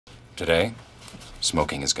Today,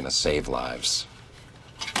 smoking is gonna save lives.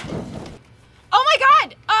 Oh my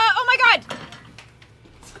God! Oh my God!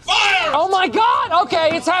 Fire! Oh my God!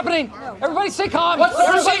 Okay, it's happening. Everybody stay calm. What's the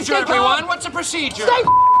procedure, everyone? What's the procedure? Stay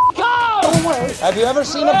calm! Have you ever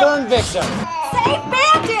seen a burn victim? Say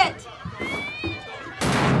bandit!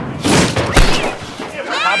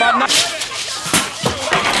 How about now?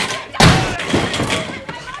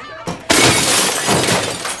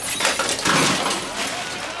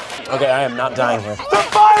 Okay, I am not dying here. The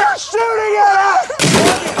fire's shooting at us!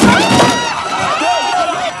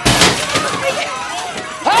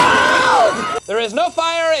 Help! There is no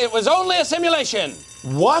fire. It was only a simulation.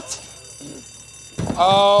 What?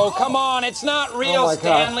 Oh, come on. It's not real, my God.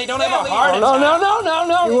 Stanley. Don't have a heart attack.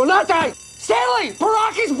 No. You will not die. Stanley,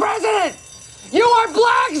 Barack is president. You are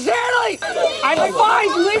black, Stanley. I'm fine.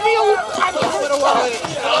 Leave me alone.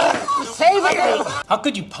 Save me. How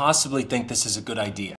could you possibly think this is a good idea?